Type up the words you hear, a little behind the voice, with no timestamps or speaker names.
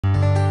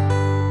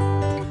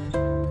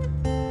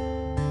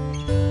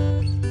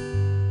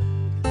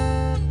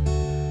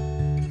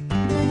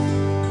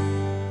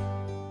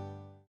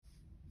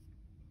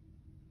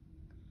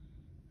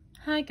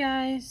Hi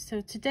guys, so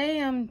today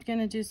I'm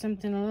gonna do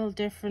something a little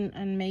different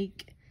and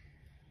make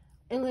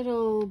a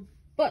little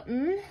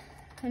button,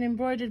 an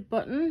embroidered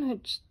button,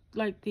 which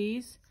like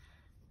these.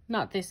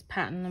 Not this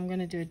pattern, I'm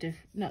gonna do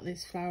not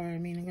this flower,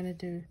 I'm gonna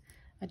do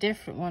a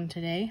different one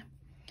today.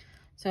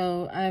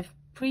 So I've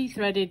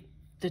pre-threaded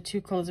the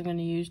two colors I'm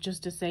gonna use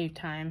just to save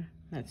time.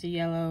 That's a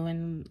yellow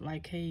and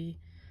like a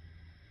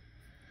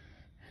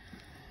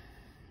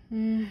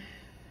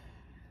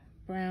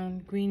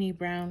brown, greeny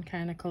brown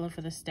kind of color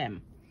for the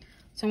stem.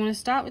 So I'm going to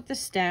start with the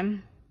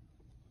stem.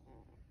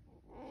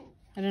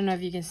 I don't know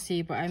if you can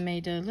see, but I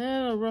made a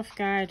little rough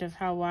guide of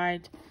how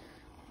wide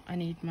I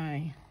need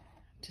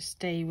to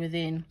stay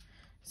within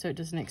so it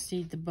doesn't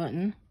exceed the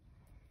button.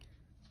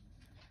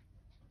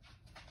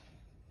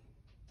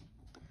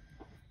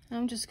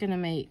 I'm just going to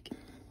make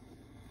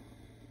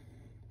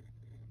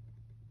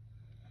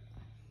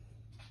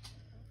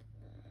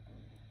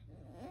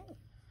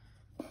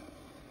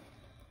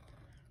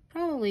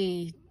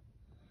probably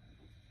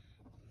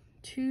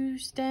 2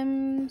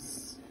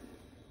 stems.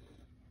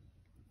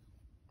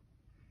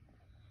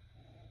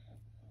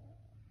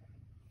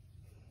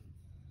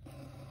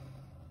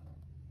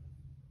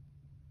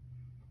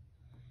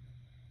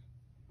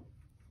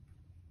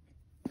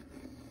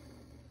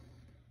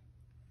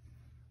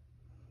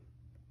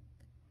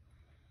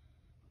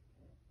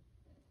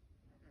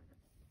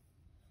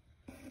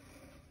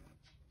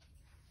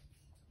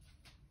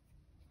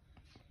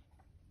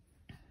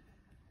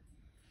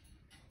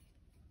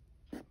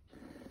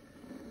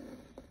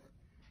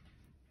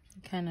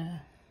 Kind of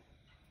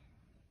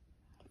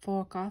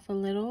fork off a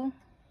little.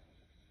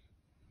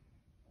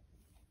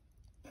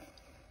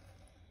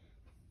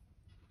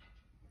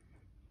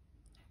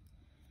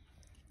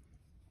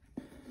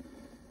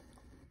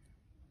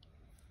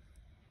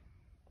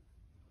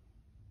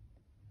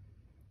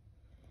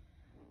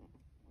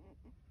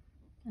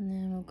 And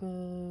then we'll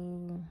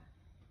go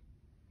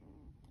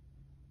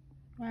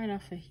right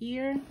off of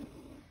here,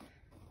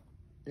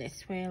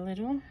 this way a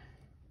little.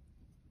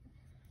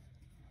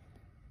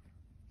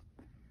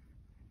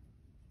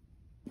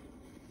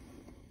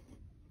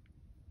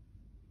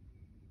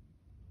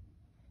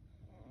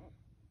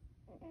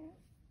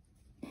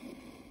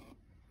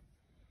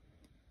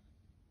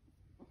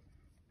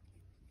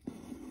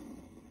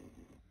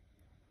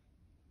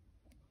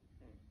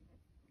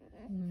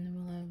 And then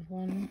we'll have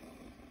one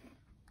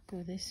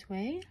go this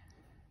way.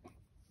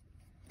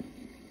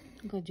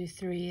 Go do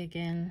 3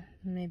 again,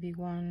 maybe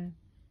 1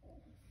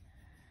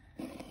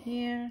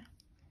 here.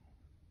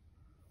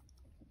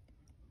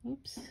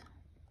 Oops.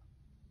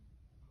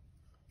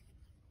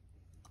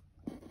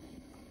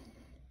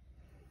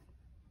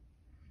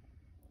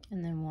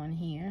 And then 1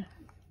 here.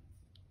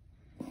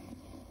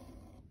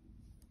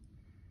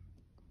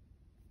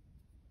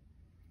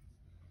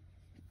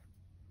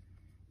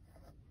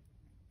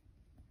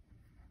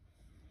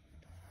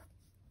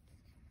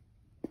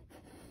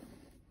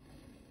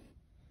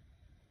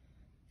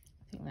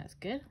 I think that's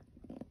good.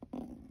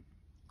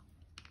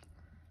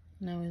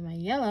 Now with my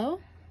yellow,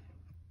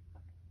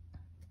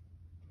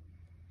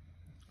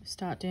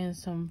 start doing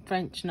some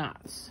French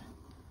knots.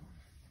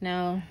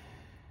 Now,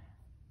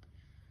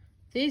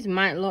 these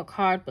might look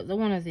hard, but they're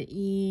one of the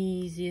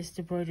easiest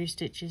embroidery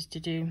stitches to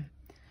do.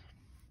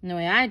 And the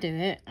way I do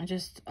it, I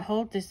just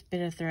hold this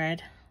bit of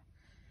thread.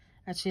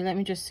 Actually, let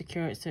me just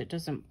secure it so it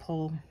doesn't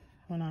pull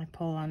when I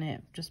pull on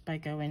it, just by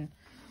going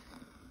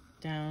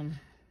down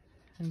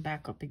and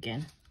back up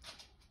again.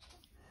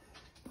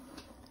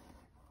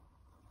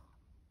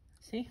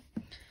 See?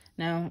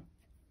 Now,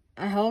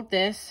 I hold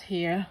this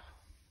here,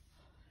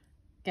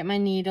 get my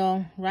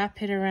needle,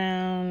 wrap it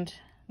around,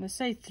 let's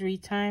say 3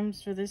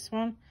 times for this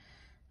one,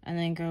 and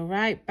then go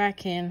right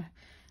back in.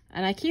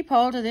 And I keep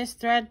hold of this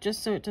thread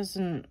just so it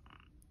doesn't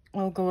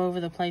all go over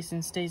the place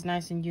and stays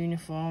nice and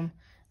uniform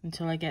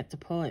until I get to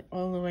pull it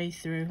all the way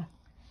through.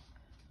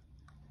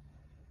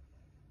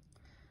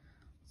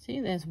 See,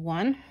 there's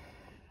 1.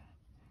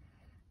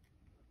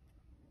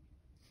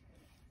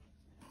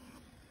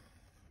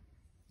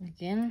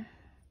 Again,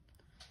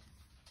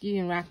 you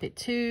can wrap it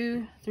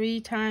 2, 3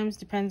 times,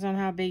 depends on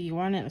how big you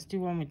want it. Let's do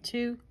 1 with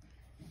 2.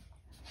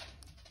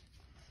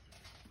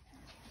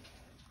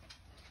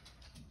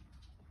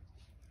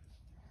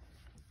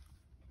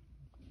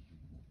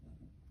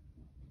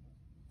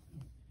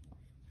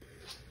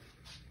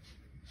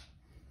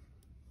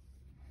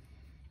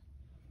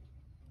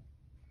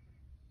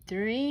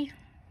 Three.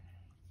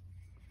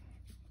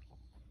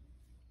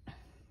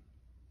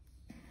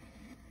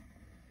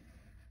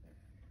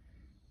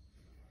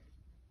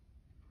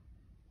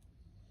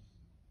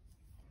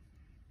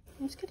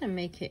 I'm just gonna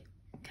make it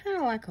kind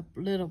of like a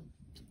little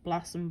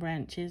blossom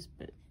branches,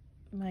 but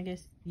I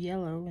guess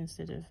yellow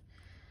instead of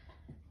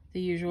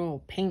the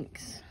usual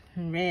pinks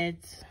and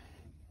reds.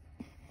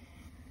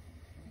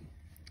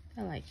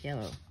 I like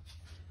yellow.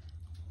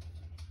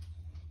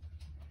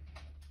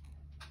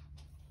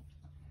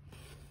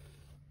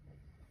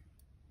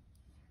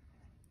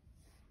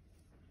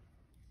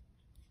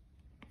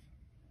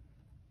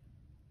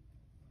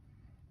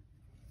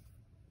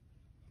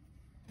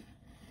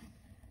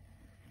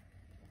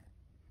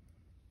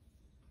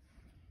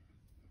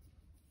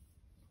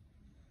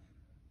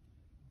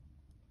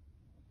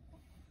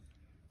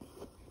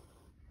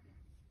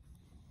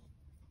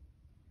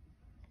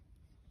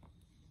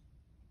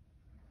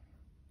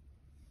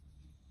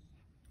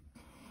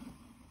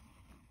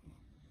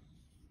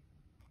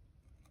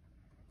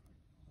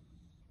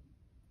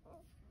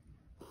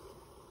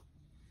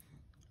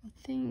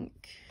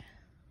 think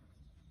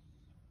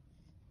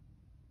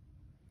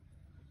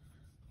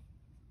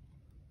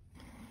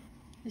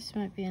this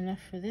might be enough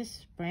for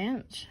this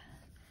branch.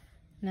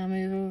 Now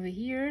move over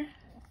here.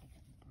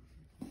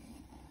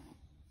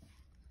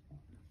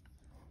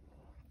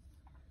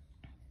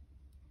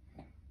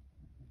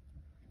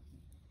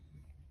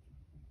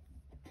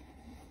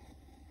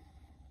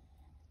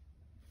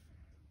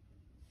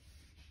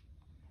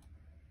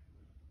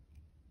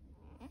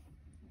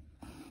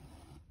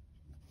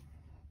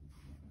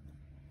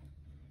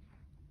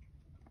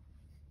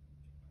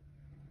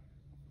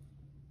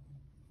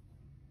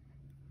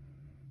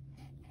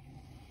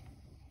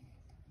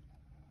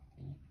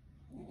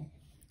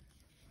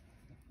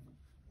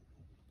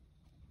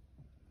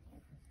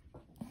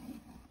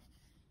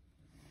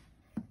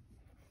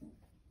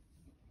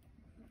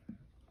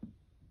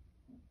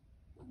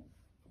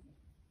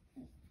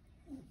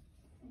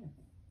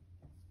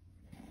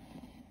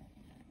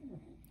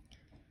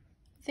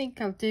 I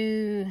think I'll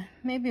do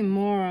maybe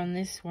more on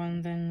this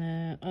one than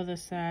the other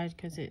side,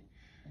 because it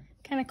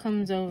kind of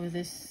comes over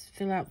this,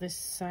 fill out this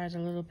side a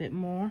little bit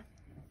more.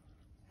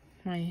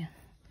 My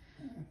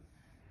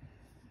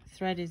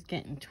thread is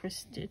getting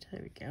twisted.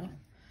 There we go.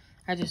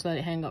 I just let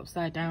it hang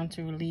upside down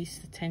to release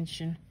the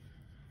tension.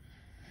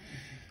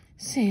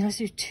 See, let's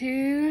do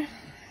 2.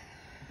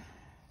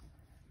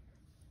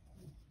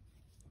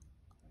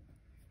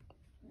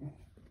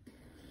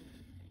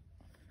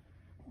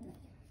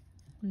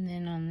 And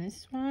then on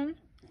this one,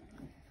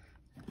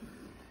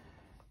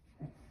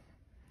 I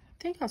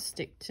think I'll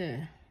stick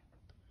to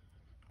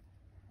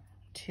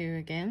 2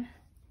 again.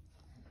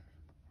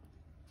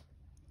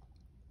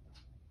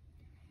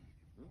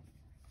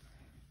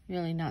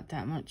 Really not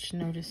that much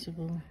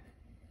noticeable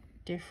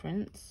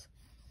difference.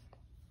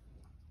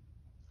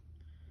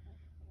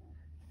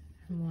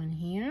 And 1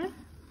 here.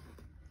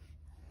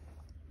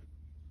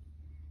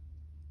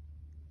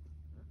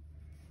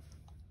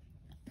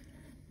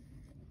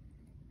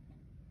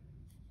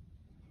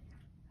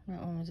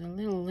 That one was a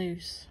little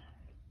loose.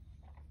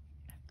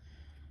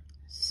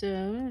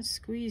 So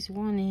squeeze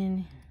 1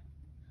 in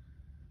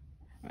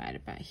right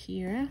about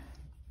here.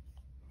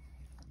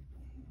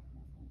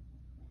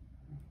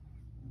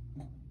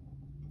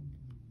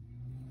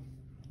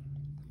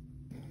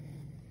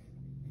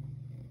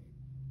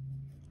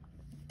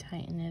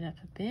 Tighten it up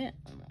a bit,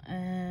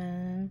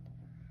 and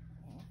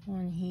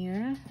 1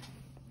 here.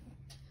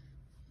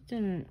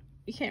 You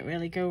can't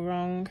really go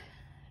wrong.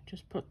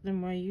 Just put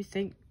them where you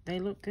think they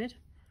look good.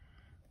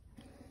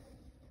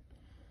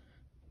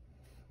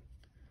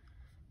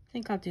 I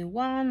think I'll do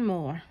 1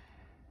 more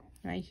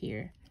right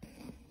here.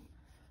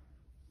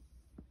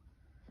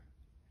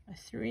 A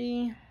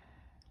 3.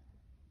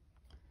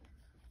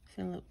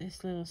 Fill up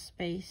this little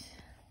space.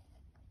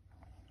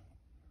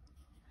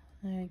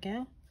 There we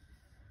go.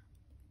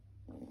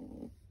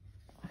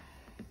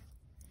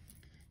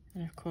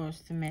 And of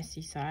course the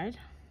messy side.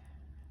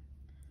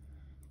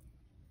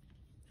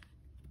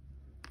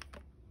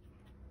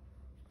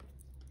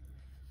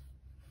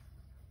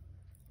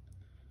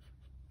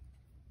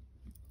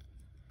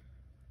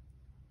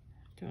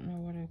 Don't know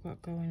what I've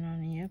got going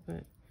on here,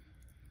 but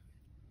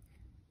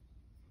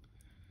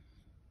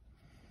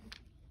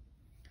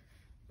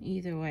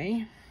either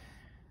way,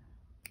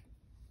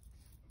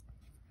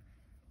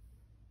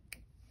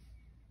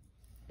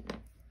 I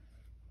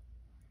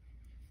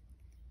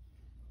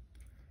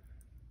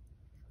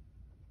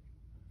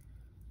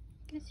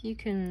guess you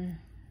can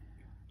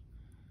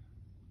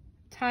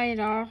tie it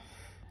off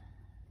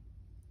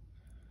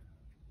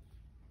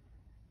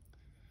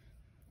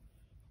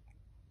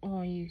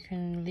or you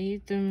can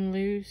leave them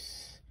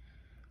loose.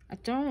 I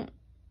don't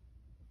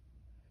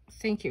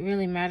think it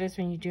really matters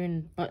when you're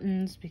doing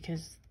buttons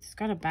because it's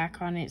got a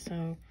back on it,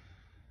 so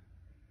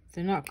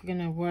they're not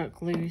gonna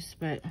work loose,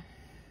 but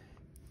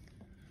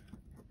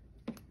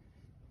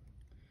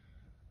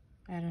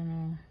I don't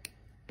know.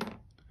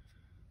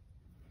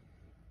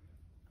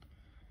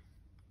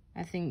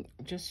 I think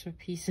just for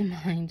peace of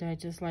mind, I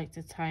just like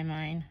to tie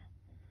mine.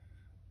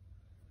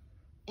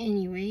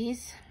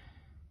 Anyways,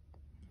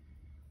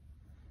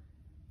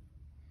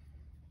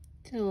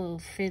 it's a little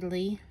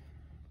fiddly.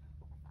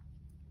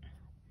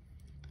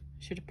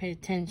 Should have paid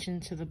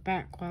attention to the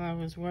back while I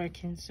was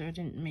working so I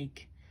didn't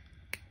make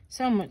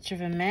so much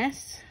of a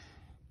mess.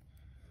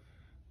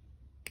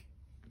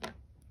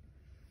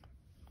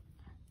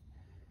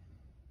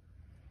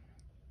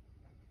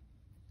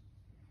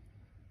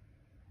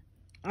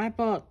 I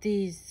bought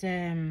these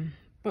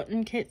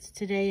button kits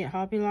today at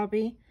Hobby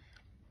Lobby,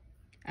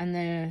 and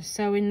the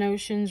sewing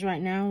notions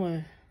right now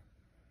are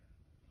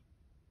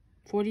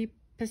 40%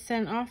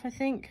 off, I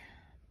think.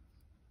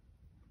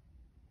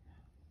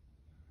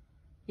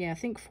 Yeah, I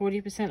think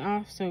 40%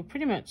 off, so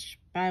pretty much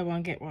buy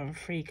one get one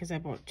free because I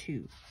bought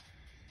 2.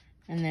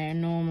 And they're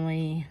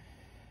normally,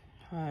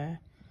 I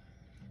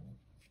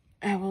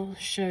will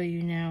show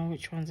you now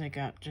which ones I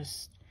got.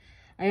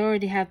 I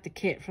already had the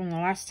kit from the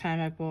last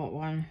time I bought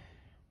one,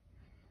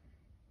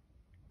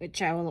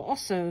 which I will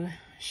also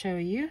show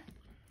you.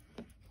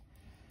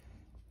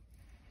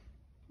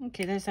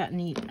 Okay, there's that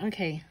neat.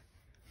 Okay,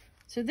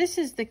 so this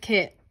is the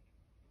kit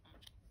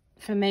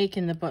for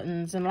making the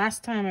buttons, and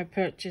last time I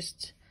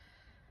purchased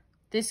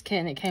this kit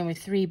and it came with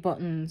 3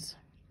 buttons,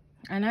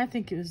 and I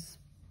think it was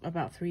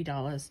about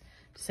 $3,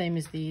 same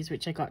as these,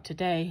 which I got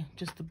today,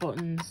 just the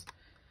buttons,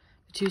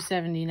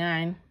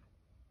 $2.79.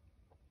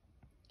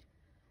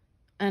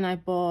 And I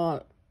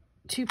bought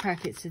 2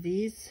 packets of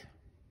these.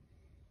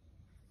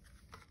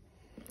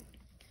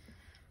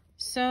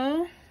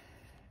 So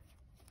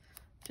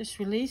just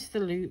release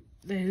the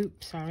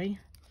hoop, sorry.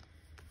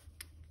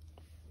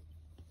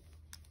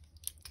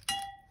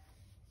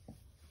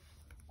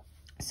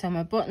 So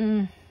my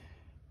button,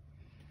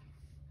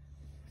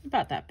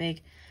 about that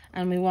big,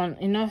 and we want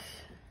enough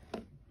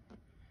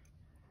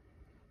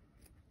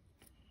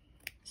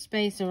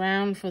space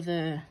around for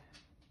the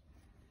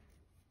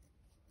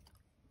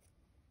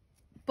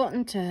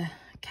button to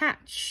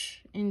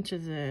catch into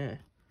the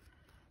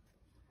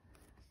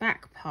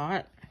back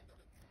part.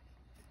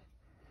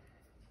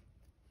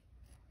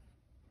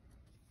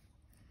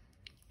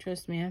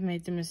 Trust me, I've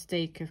made the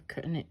mistake of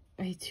cutting it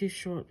way too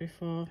short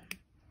before.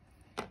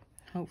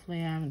 Hopefully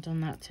I haven't done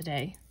that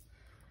today.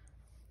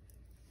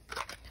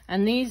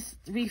 And these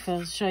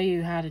refills show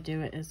you how to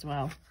do it as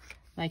well.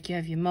 Like you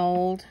have your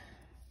mold,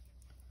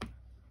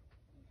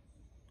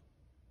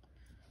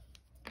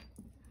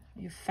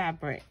 your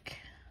fabric,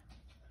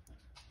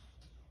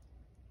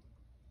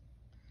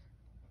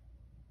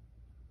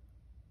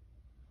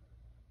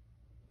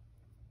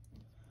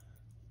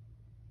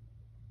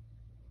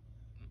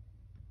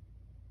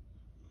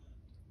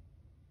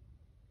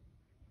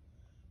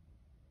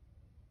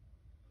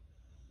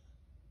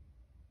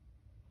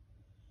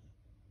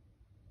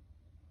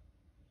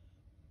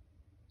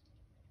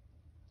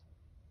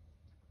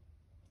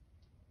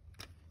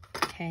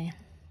 okay,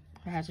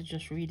 I had to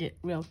just read it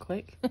real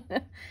quick.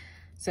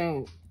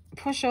 So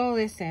push all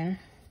this in.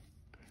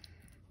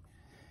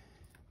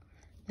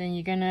 Then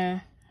you're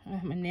gonna, oh,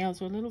 my nails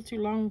are a little too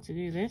long to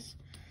do this.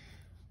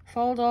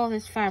 Fold all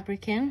this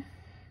fabric in.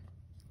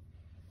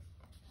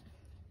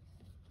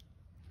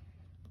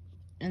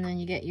 And then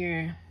you get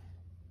your,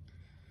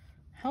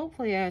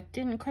 hopefully I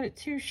didn't cut it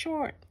too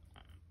short.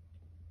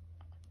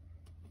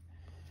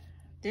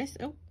 This,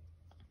 oh,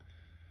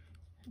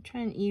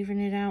 try and even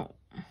it out.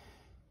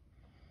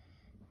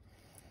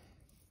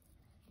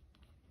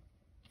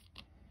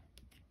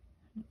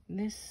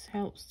 This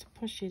helps to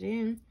push it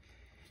in.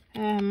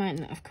 I might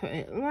not have cut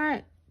it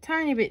right,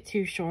 tiny bit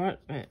too short,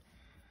 but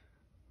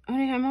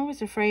I'm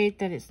always afraid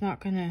that it's not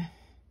gonna,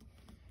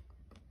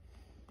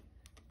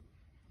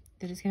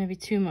 that it's gonna be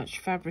too much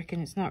fabric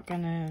and it's not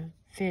gonna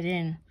fit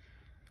in.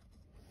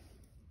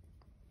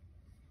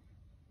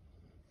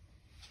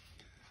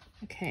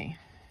 Okay.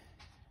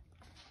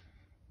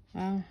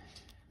 Well,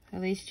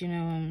 at least you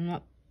know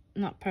I'm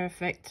not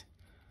perfect.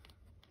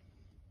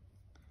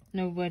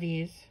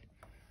 Nobody is.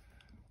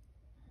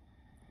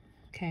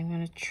 Okay, I'm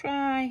gonna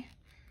try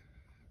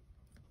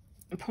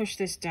and push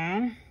this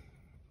down.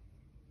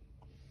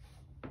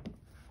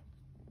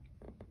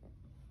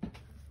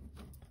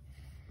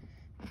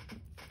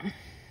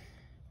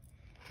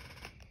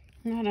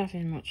 Not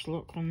having much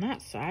luck on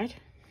that side.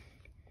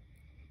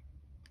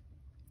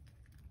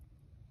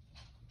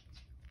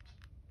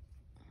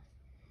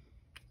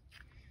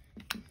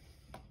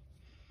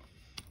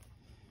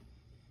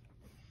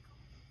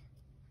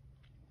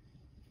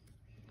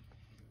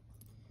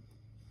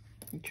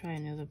 Try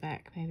another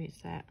back, maybe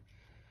it's that.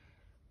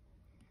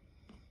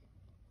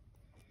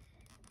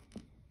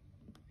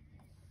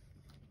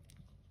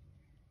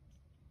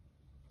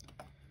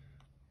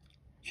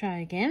 Try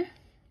again.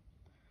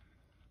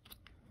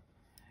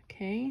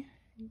 Okay.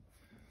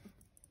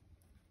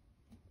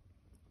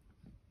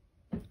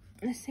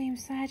 The same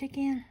side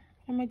again.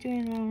 What am I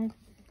doing wrong?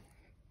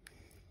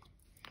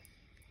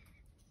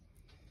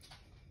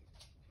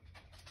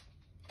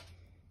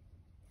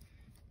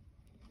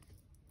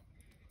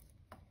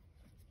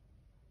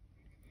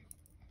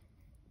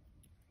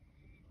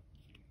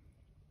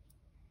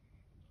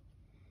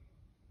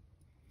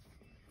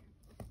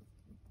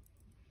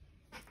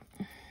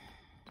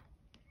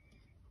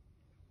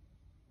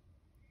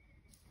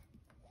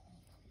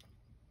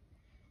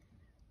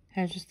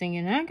 I was just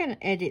thinking, I'm going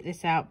to edit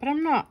this out, but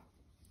I'm not.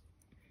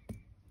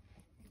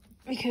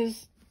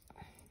 Because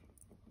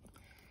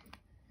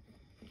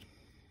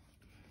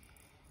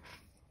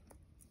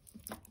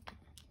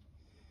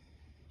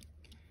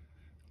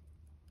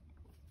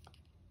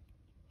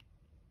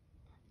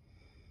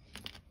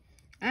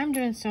I'm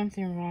doing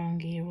something wrong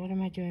here. What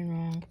am I doing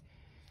wrong?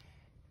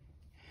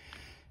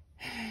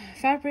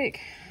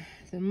 Fabric,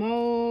 the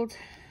mold,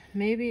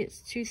 maybe it's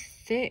too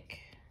thick,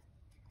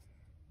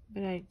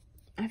 but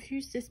I've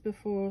used this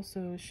before,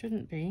 so it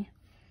shouldn't be.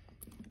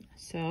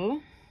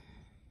 So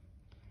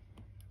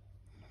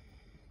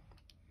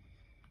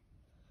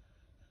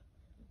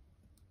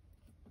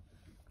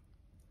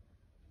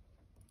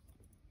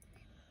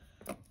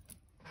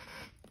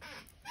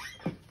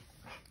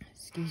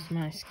excuse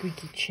my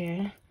squeaky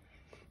chair.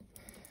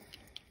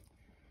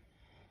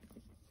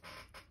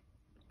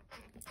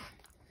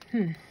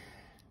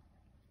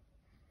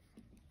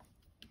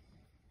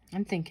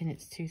 I'm thinking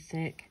it's too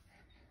thick.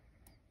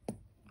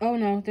 Oh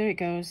no, there it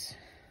goes.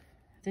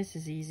 This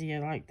is easier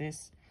like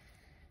this.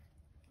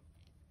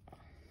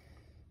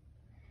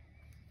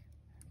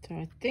 So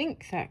I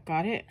think that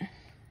got it.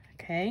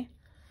 Okay,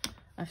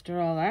 after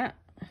all that,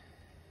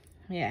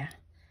 yeah,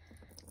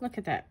 look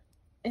at that.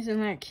 Isn't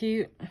that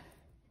cute?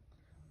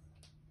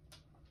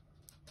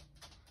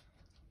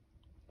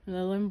 A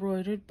little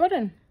embroidered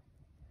button.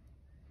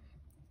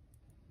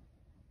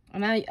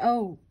 And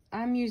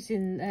I'm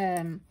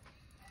using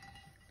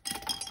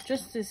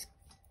just this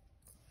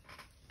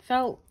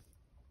felt,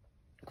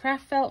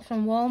 craft felt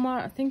from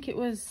Walmart. I think it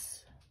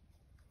was,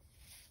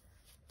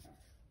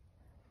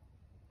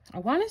 I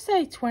want to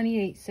say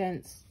 28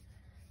 cents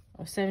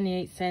or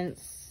 78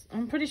 cents.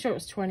 I'm pretty sure it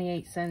was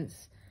 28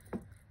 cents.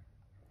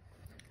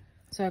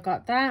 So I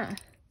got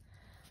that.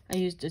 I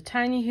used a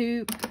tiny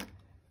hoop,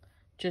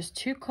 just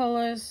 2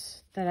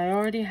 colors that I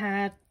already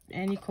had.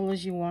 Any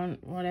colors you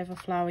want, whatever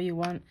flower you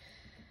want.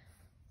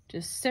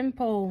 Just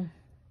simple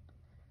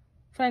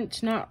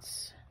French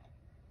knots,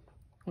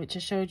 which I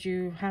showed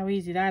you how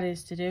easy that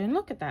is to do. And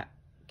look at that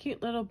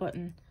cute little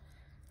button.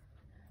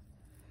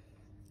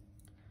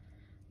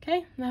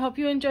 Okay, I hope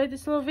you enjoyed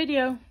this little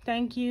video.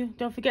 Thank you.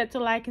 Don't forget to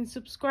like and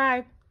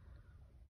subscribe.